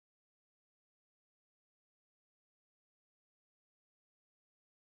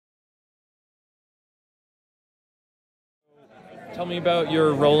Tell me about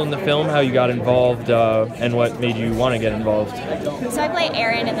your role in the film, how you got involved, and what made you want to get involved. So I play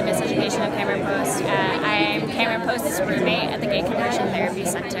Erin in the Miseducation of Cameron Post. I'm Cameron Post's roommate at the Gay Conversion Therapy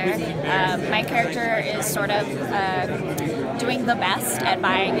Center. My character is sort of doing the best at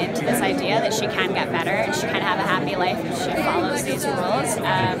buying into this idea that she can get better and she can have a happy life if she follows these rules.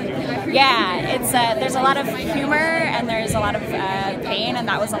 There's a lot of humor and there's a lot of pain, and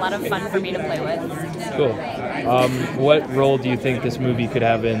that was a lot of fun for me to play with. Cool. What role do you think this movie could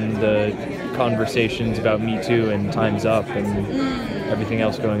have in the conversations about Me Too and Time's Up and everything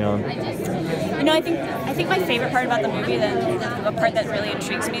else going on? You know, I think my favorite part about the movie, the part that really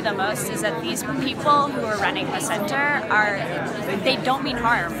intrigues me the most, is that these people who are running the center they don't mean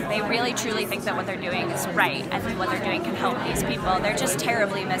harm. They really truly think that what they're doing is right and what they're doing can help these people. They're just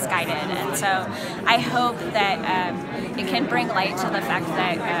terribly misguided, and so I hope that it can bring light to the fact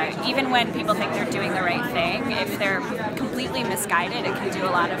that even when people think they're doing the right thing, if they're completely misguided, it can do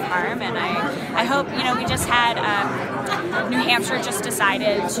a lot of harm. And I hope, you know, we just had New Hampshire just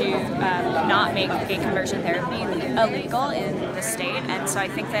decided to not make gay conversion therapy illegal in the state, and so I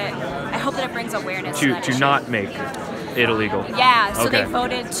hope that it brings awareness to that issue. Not make it illegal. Yeah, so okay. they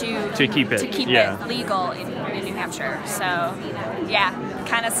voted to keep it legal in New Hampshire. So yeah,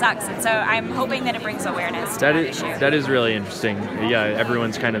 kind of sucks, and so I'm hoping that it brings awareness to that issue. That is really interesting. Yeah,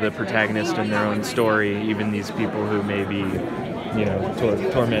 everyone's kind of the protagonist in their own story, even these people who may be, you know,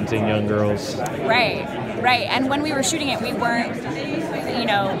 tormenting young girls. Right. And when we were shooting it, we weren't, you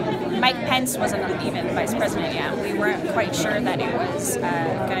know, Mike Pence wasn't even vice president yet. We weren't quite sure that it was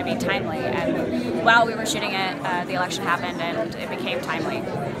going to be timely. And while we were shooting it, the election happened and it became timely.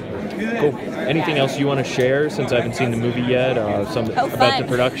 Cool. Anything else you want to share, since I haven't seen the movie yet? About the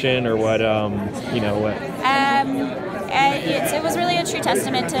production or what, you know, what? It was really a true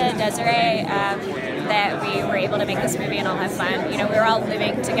testament to Desiree that we were able to make this movie and all have fun. You know, we were all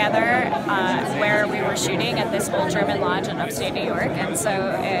living together where we were shooting at this old German lodge in upstate New York, and so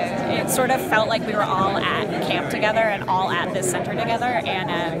it sort of felt like we were all at camp together and all at this center together.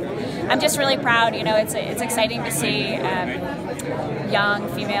 And I'm just really proud. You know, it's exciting to see young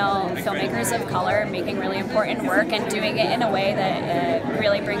female filmmakers of color making really important work and doing it in a way that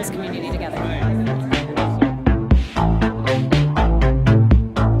really brings community together.